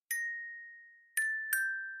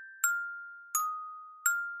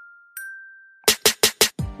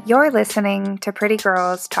You're listening to Pretty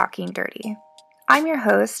Girls Talking Dirty. I'm your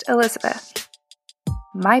host, Elizabeth.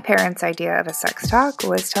 My parents' idea of a sex talk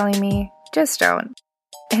was telling me, just don't.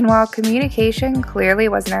 And while communication clearly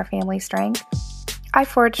wasn't our family strength, I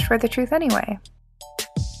forged for the truth anyway.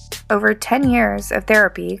 Over 10 years of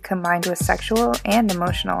therapy combined with sexual and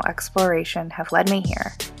emotional exploration have led me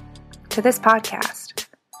here, to this podcast.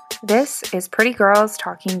 This is Pretty Girls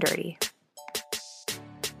Talking Dirty.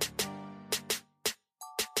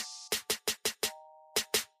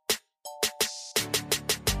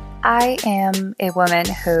 I am a woman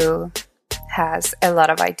who has a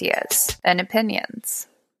lot of ideas and opinions.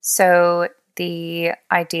 So the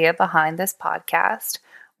idea behind this podcast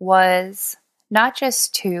was not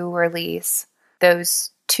just to release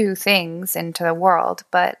those two things into the world,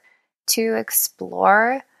 but to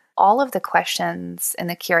explore all of the questions and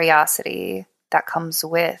the curiosity that comes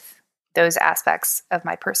with those aspects of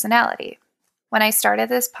my personality. When I started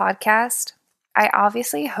this podcast, I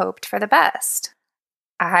obviously hoped for the best.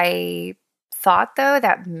 I thought, though,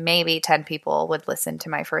 that maybe 10 people would listen to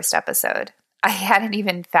my first episode. I hadn't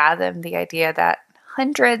even fathomed the idea that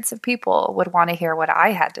hundreds of people would want to hear what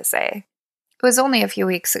I had to say. It was only a few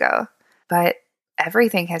weeks ago, but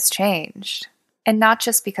everything has changed. And not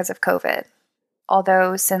just because of COVID.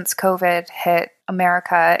 Although since COVID hit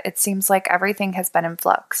America, it seems like everything has been in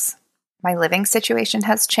flux. My living situation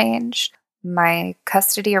has changed. My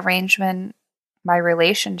custody arrangement, my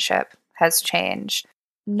relationship has changed.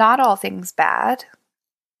 Not all things bad,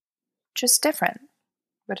 just different.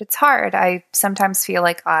 But it's hard. I sometimes feel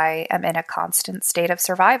like I am in a constant state of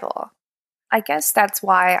survival. I guess that's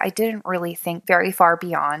why I didn't really think very far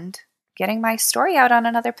beyond getting my story out on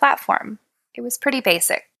another platform. It was pretty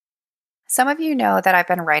basic. Some of you know that I've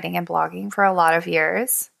been writing and blogging for a lot of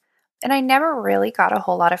years, and I never really got a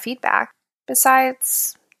whole lot of feedback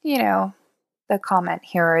besides, the comment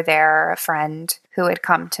here or there, a friend who had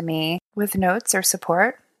come to me with notes or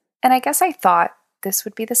support. And I guess I thought this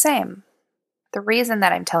would be the same. The reason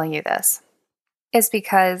that I'm telling you this is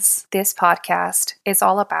because this podcast is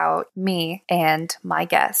all about me and my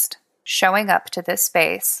guest showing up to this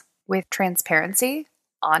space with transparency,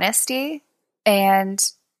 honesty, and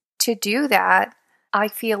to do that, I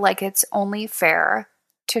feel like it's only fair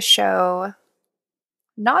to show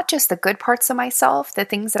not just the good parts of myself, the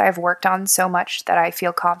things that I've worked on so much that I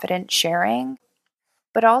feel confident sharing,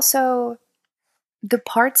 but also the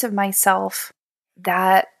parts of myself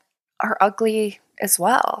that are ugly as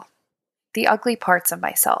well. The ugly parts of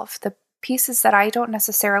myself, the pieces that I don't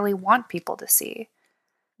necessarily want people to see.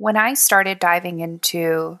 When I started diving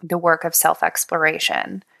into the work of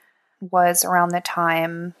self-exploration was around the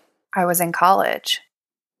time I was in college.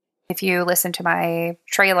 If you listen to my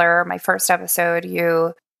trailer, my first episode,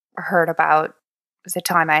 you heard about the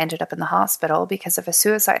time I ended up in the hospital because of a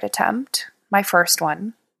suicide attempt, my first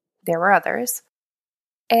one. There were others.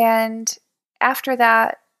 And after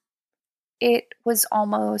that, it was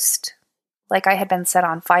almost like I had been set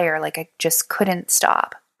on fire, like I just couldn't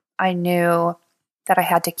stop. I knew that I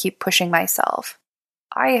had to keep pushing myself.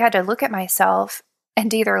 I had to look at myself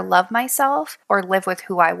and either love myself or live with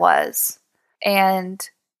who I was. And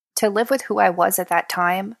to live with who I was at that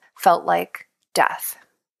time felt like death.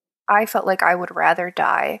 I felt like I would rather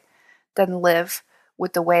die than live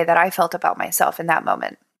with the way that I felt about myself in that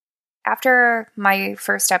moment. After my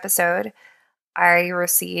first episode, I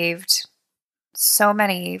received so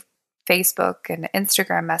many Facebook and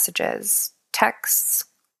Instagram messages, texts,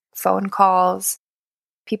 phone calls,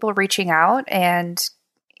 people reaching out and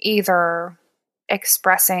either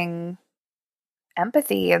expressing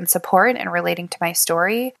empathy and support and relating to my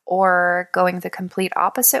story, or going the complete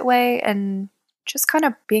opposite way and just kind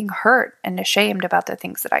of being hurt and ashamed about the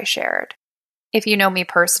things that I shared. If you know me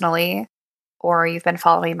personally, or you've been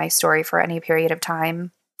following my story for any period of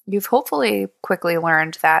time, you've hopefully quickly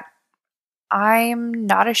learned that I'm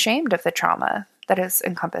not ashamed of the trauma that has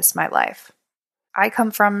encompassed my life. I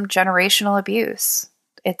come from generational abuse.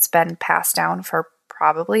 It's been passed down for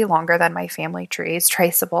probably longer than my family tree is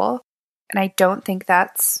traceable. And I don't think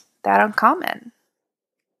that's that uncommon.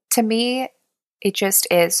 To me, it just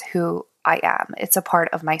is who I am. It's a part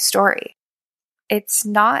of my story. It's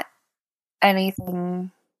not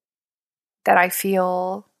anything that I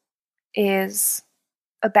feel is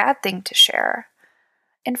a bad thing to share.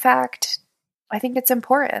 In fact, I think it's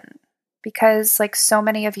important because, like so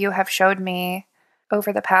many of you have showed me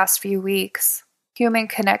over the past few weeks, human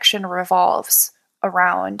connection revolves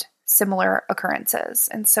around similar occurrences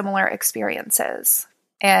and similar experiences.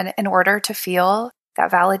 And in order to feel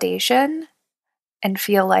that validation and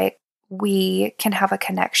feel like we can have a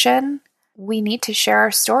connection, we need to share our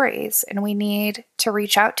stories and we need to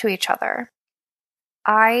reach out to each other.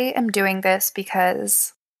 I am doing this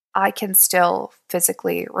because I can still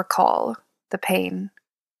physically recall the pain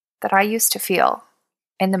that I used to feel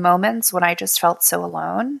in the moments when I just felt so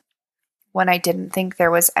alone, when I didn't think there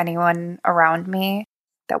was anyone around me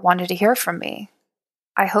that wanted to hear from me.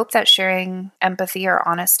 I hope that sharing empathy or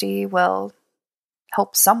honesty will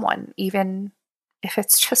help someone, even if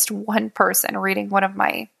it's just one person reading one of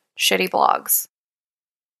my shitty blogs.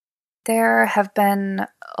 There have been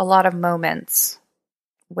a lot of moments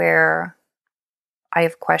where I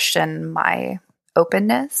have questioned my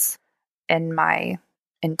openness and my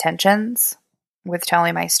intentions with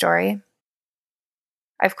telling my story.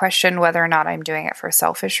 I've questioned whether or not I'm doing it for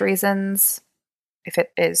selfish reasons, if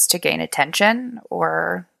it is to gain attention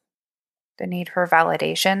or the need for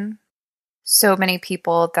validation. So many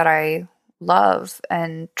people that I love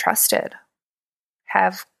and trusted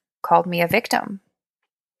have called me a victim,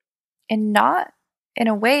 and not in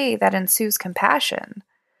a way that ensues compassion,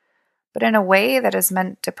 but in a way that is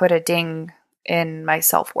meant to put a ding in my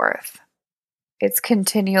self-worth. It's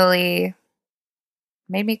continually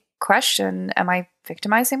made me question, am I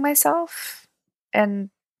victimizing myself?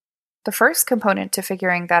 And the first component to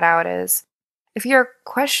figuring that out is, if you're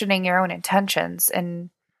questioning your own intentions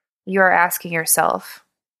and you're asking yourself,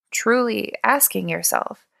 truly asking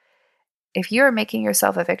yourself, if you're making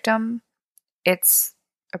yourself a victim, it's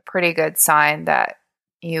a pretty good sign that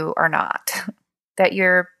you are not, that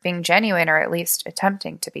you're being genuine or at least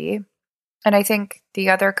attempting to be. And I think the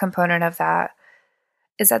other component of that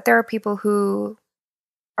is that there are people who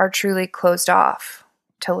are truly closed off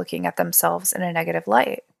to looking at themselves in a negative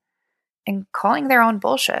light and calling their own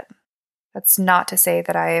bullshit. That's not to say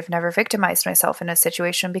that I have never victimized myself in a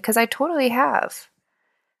situation, because I totally have.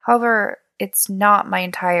 However, it's not my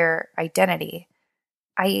entire identity.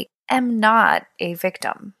 I am not a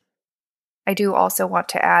victim. I do also want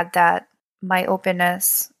to add that my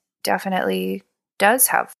openness definitely does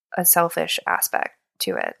have a selfish aspect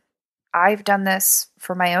to it. I've done this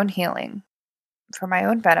for my own healing, for my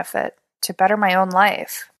own benefit, to better my own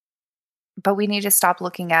life. But we need to stop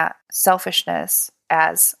looking at selfishness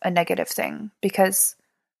as a negative thing, because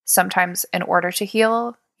sometimes in order to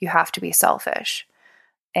heal, you have to be selfish.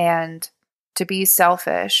 And to be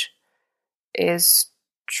selfish is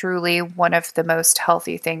truly one of the most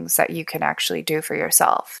healthy things that you can actually do for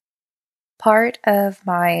yourself. Part of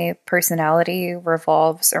my personality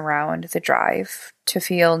revolves around the drive to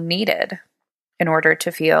feel needed. In order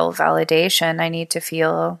to feel validation, I need to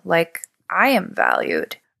feel like I am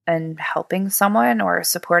valued and helping someone or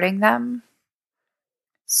supporting them.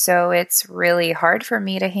 So it's really hard for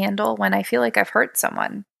me to handle when I feel like I've hurt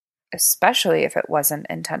someone, especially if it wasn't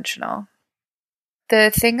intentional. The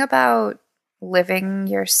thing about living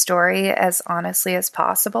your story as honestly as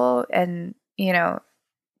possible and,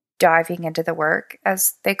 diving into the work,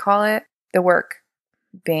 as they call it, the work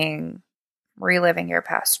being reliving your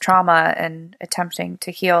past trauma and attempting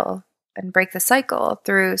to heal and break the cycle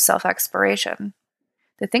through self-exploration.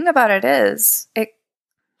 The thing about it is, it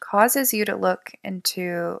causes you to look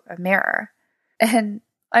into a mirror. And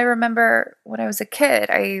I remember when I was a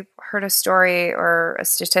kid, I heard a story or a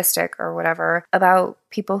statistic or whatever about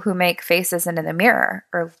people who make faces into the mirror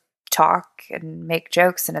or talk and make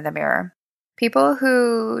jokes into the mirror. People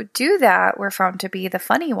who do that were found to be the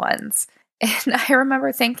funny ones. And I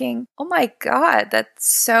remember thinking, oh my God, that's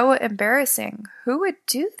so embarrassing. Who would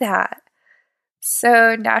do that?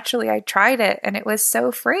 So naturally, I tried it, and it was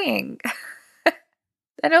so freeing.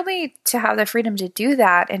 Not only to have the freedom to do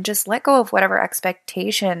that and just let go of whatever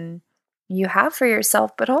expectation you have for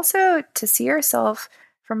yourself, but also to see yourself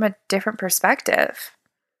from a different perspective.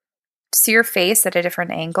 To see your face at a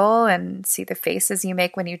different angle and see the faces you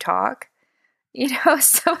make when you talk.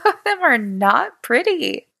 Some of them are not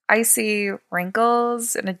pretty. I see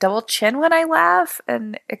wrinkles and a double chin when I laugh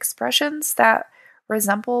and expressions that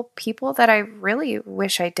resemble people that I really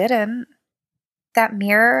wish I didn't. That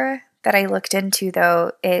mirror that I looked into,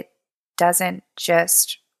 though, it doesn't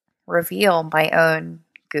just reveal my own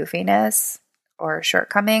goofiness or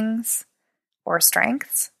shortcomings or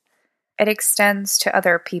strengths. It extends to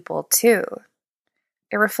other people too.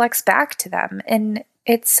 It reflects back to them, and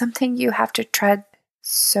it's something you have to tread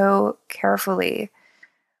so carefully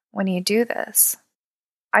when you do this.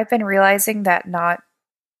 I've been realizing that not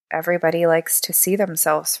everybody likes to see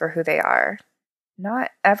themselves for who they are. Not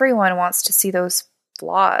everyone wants to see those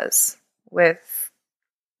flaws with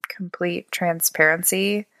complete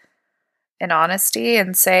transparency and honesty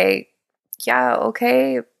and say, yeah,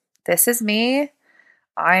 okay, this is me.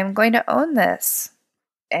 I'm going to own this.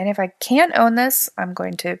 And if I can't own this, I'm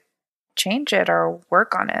going to change it or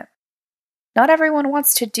work on it. Not everyone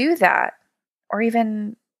wants to do that or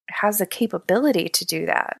even has the capability to do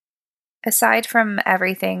that. Aside from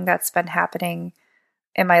everything that's been happening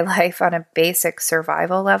in my life on a basic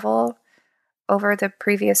survival level over the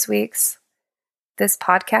previous weeks, this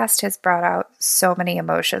podcast has brought out so many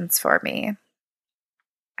emotions for me.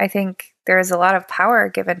 I think there is a lot of power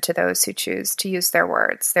given to those who choose to use their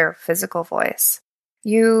words, their physical voice.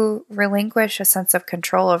 You relinquish a sense of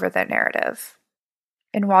control over the narrative.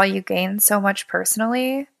 And while you gain so much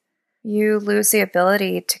personally, you lose the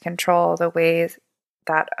ability to control the way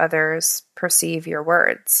that others perceive your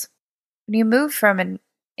words. When you move from an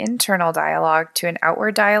internal dialogue to an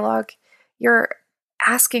outward dialogue, you're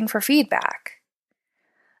asking for feedback.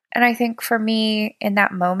 And I think for me, in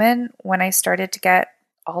that moment, when I started to get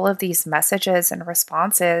all of these messages and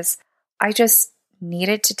responses, I just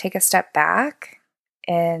needed to take a step back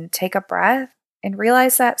and take a breath and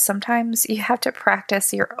realize that sometimes you have to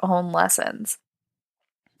practice your own lessons.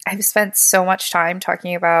 I've spent so much time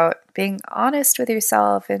talking about being honest with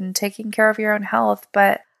yourself and taking care of your own health,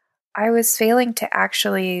 but I was failing to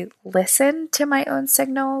actually listen to my own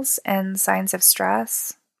signals and signs of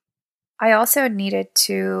stress. I also needed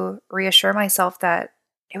to reassure myself that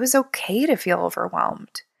it was okay to feel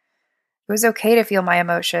overwhelmed. It was okay to feel my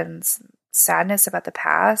emotions, sadness about the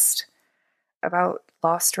past, about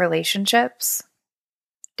lost relationships.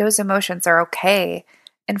 Those emotions are okay.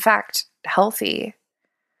 In fact, healthy.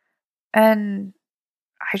 And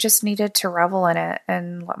I just needed to revel in it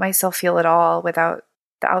and let myself feel it all without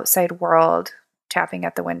the outside world tapping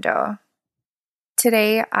at the window.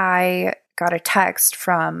 Today, I got a text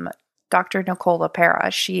from Dr. Nicole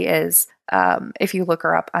LaPera. She is, if you look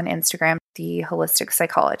her up on Instagram, the holistic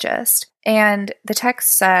psychologist. And the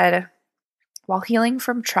text said, while healing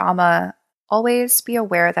from trauma, always be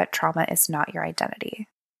aware that trauma is not your identity.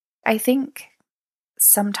 I think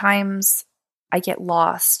sometimes I get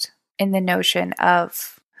lost in the notion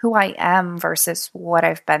of who I am versus what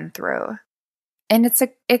I've been through. And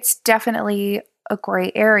it's definitely a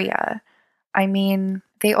gray area. I mean,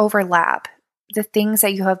 they overlap. The things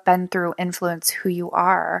that you have been through influence who you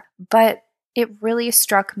are. But it really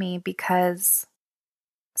struck me because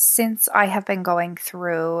since I have been going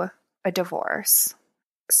through a divorce,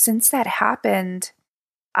 since that happened,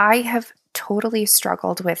 I have totally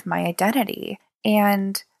struggled with my identity.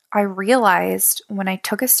 And I realized when I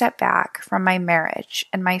took a step back from my marriage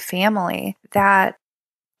and my family that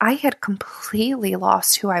I had completely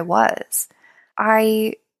lost who I was.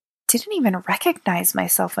 I didn't even recognize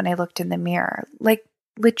myself when I looked in the mirror. Like,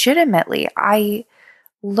 legitimately, I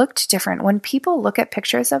looked different. When people look at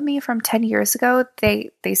pictures of me from 10 years ago,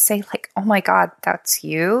 they say like, oh my God, that's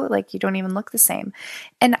you? Like, you don't even look the same.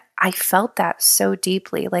 And I felt that so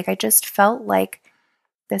deeply. Like, I just felt like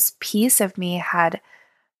this piece of me had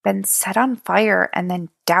been set on fire and then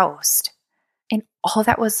doused. And all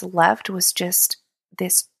that was left was just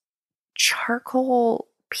this charcoal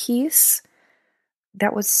piece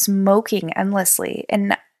that was smoking endlessly.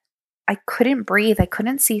 And I couldn't breathe. I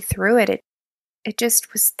couldn't see through it. It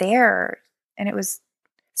just was there. And it was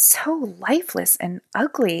so lifeless and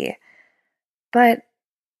ugly. But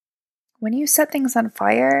when you set things on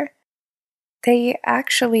fire, they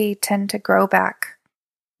actually tend to grow back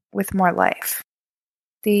with more life.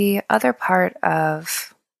 The other part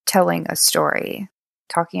of telling a story,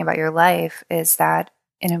 talking about your life, is that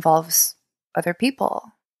it involves other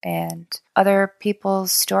people and other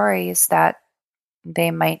people's stories that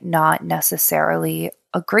they might not necessarily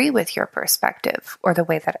agree with your perspective or the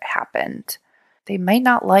way that it happened. They might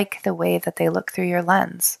not like the way that they look through your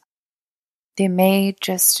lens. They may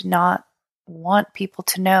just not want people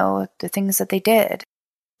to know the things that they did.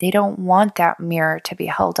 They don't want that mirror to be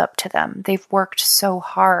held up to them. They've worked so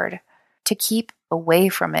hard to keep away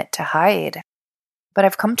from it, to hide. But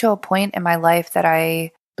I've come to a point in my life that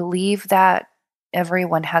I believe that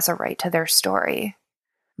everyone has a right to their story.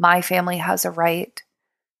 My family has a right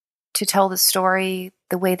to tell the story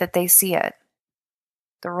the way that they see it.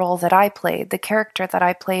 The role that I played, the character that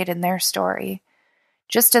I played in their story,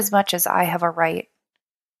 just as much as I have a right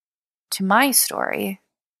to my story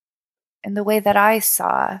and the way that I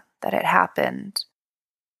saw that it happened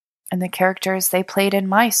and the characters they played in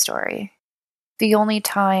my story. The only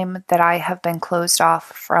time that I have been closed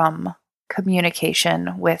off from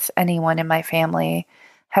communication with anyone in my family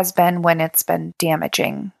has been when it's been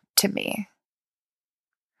damaging to me.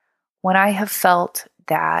 When I have felt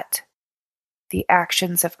that the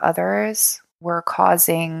actions of others were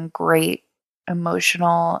causing great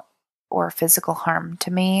emotional or physical harm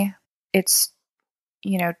to me, it's,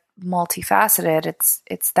 multifaceted.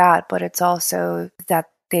 It's that, but it's also that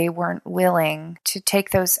they weren't willing to take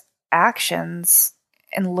those actions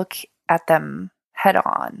and look at them head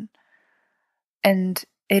on and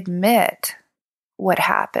admit what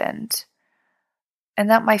happened, and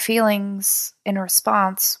that my feelings in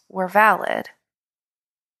response were valid.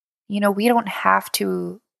 We don't have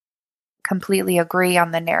to completely agree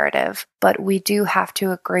on the narrative, but we do have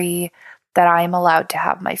to agree that I'm allowed to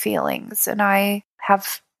have my feelings and I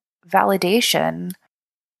have validation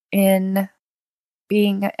in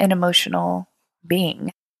being an emotional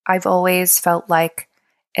being. I've always felt like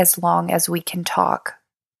as long as we can talk,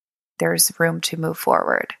 there's room to move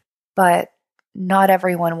forward. But not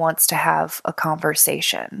everyone wants to have a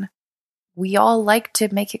conversation. We all like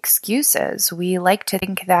to make excuses. We like to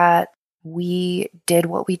think that we did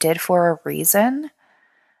what we did for a reason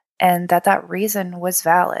and that reason was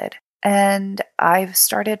valid. And I've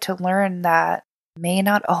started to learn that may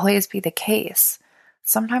not always be the case.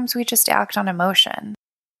 Sometimes we just act on emotion.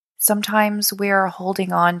 Sometimes we're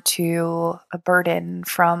holding on to a burden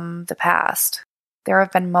from the past. There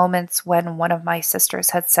have been moments when one of my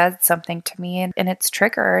sisters had said something to me and it's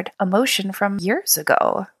triggered emotion from years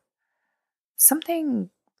ago.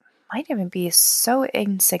 Something might even be so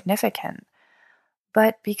insignificant,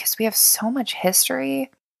 but because we have so much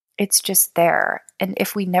history, it's just there. And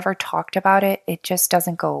if we never talked about it, it just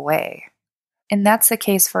doesn't go away. And that's the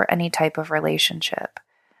case for any type of relationship.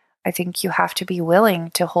 I think you have to be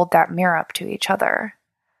willing to hold that mirror up to each other.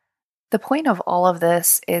 The point of all of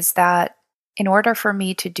this is that in order for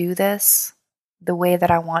me to do this the way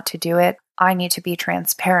that I want to do it, I need to be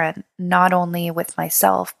transparent, not only with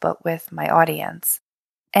myself, but with my audience.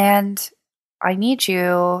 And I need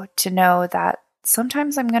you to know that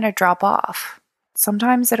sometimes I'm going to drop off.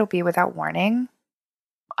 Sometimes it'll be without warning.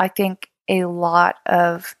 I think a lot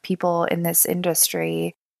of people in this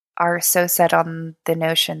industry are so set on the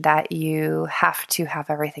notion that you have to have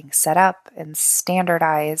everything set up and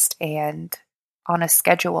standardized and on a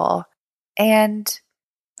schedule. And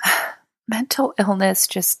mental illness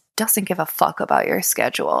just doesn't give a fuck about your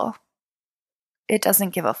schedule. It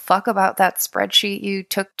doesn't give a fuck about that spreadsheet you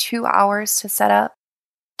took 2 hours to set up.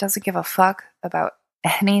 It doesn't give a fuck about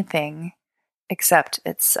anything except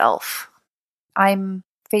itself. I'm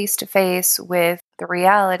face to face with the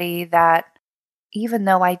reality that even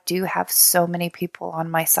though I do have so many people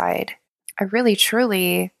on my side, I really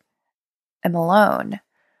truly am alone.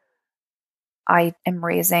 I am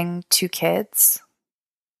raising 2 kids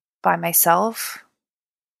by myself.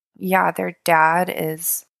 Yeah, their dad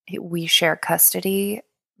we share custody,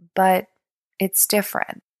 but it's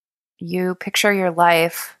different. You picture your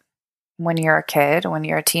life when you're a kid, when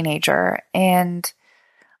you're a teenager, and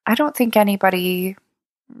I don't think anybody,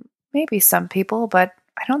 maybe some people, but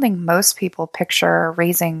I don't think most people picture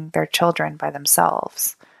raising their children by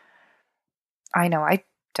themselves. I know I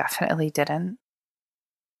definitely didn't.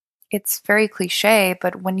 It's very cliche,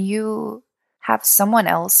 but when you have someone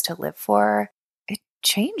else to live for, it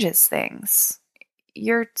changes things.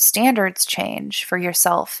 Your standards change for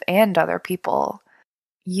yourself and other people.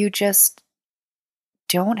 You just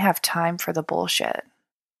don't have time for the bullshit.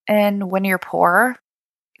 And when you're poor,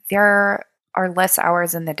 there are less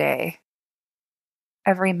hours in the day.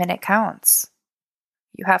 Every minute counts.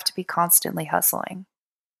 You have to be constantly hustling.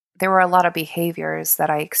 There were a lot of behaviors that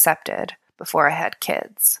I accepted before I had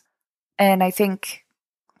kids. And I think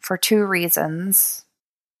for 2 reasons,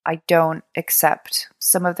 I don't accept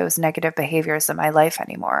some of those negative behaviors in my life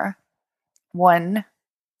anymore. One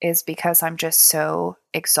is because I'm just so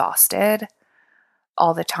exhausted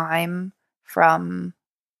all the time from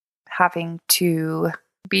having to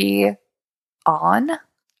be on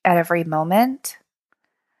at every moment.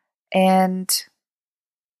 And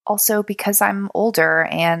also because I'm older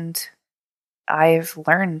and I've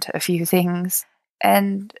learned a few things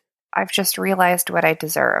and I've just realized what I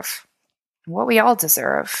deserve, what we all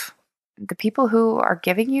deserve. The people who are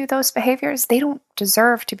giving you those behaviors, they don't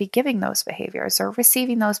deserve to be giving those behaviors or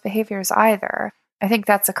receiving those behaviors either. I think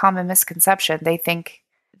that's a common misconception. They think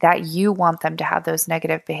that you want them to have those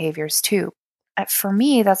negative behaviors too. For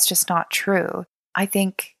me, that's just not true. I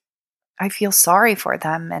think I feel sorry for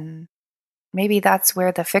them, and maybe that's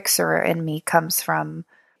where the fixer in me comes from.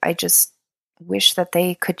 I just wish that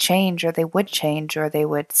they could change, or they would change, or they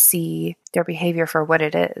would see their behavior for what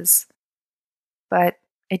it is. But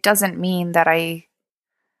it doesn't mean that I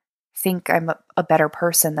think I'm a better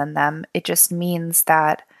person than them. It just means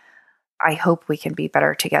that I hope we can be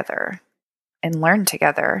better together and learn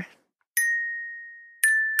together.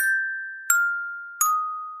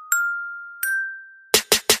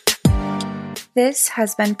 This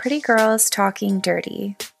has been Pretty Girls Talking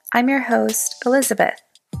Dirty. I'm your host, Elizabeth.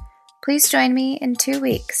 Please join me in 2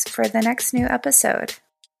 weeks for the next new episode.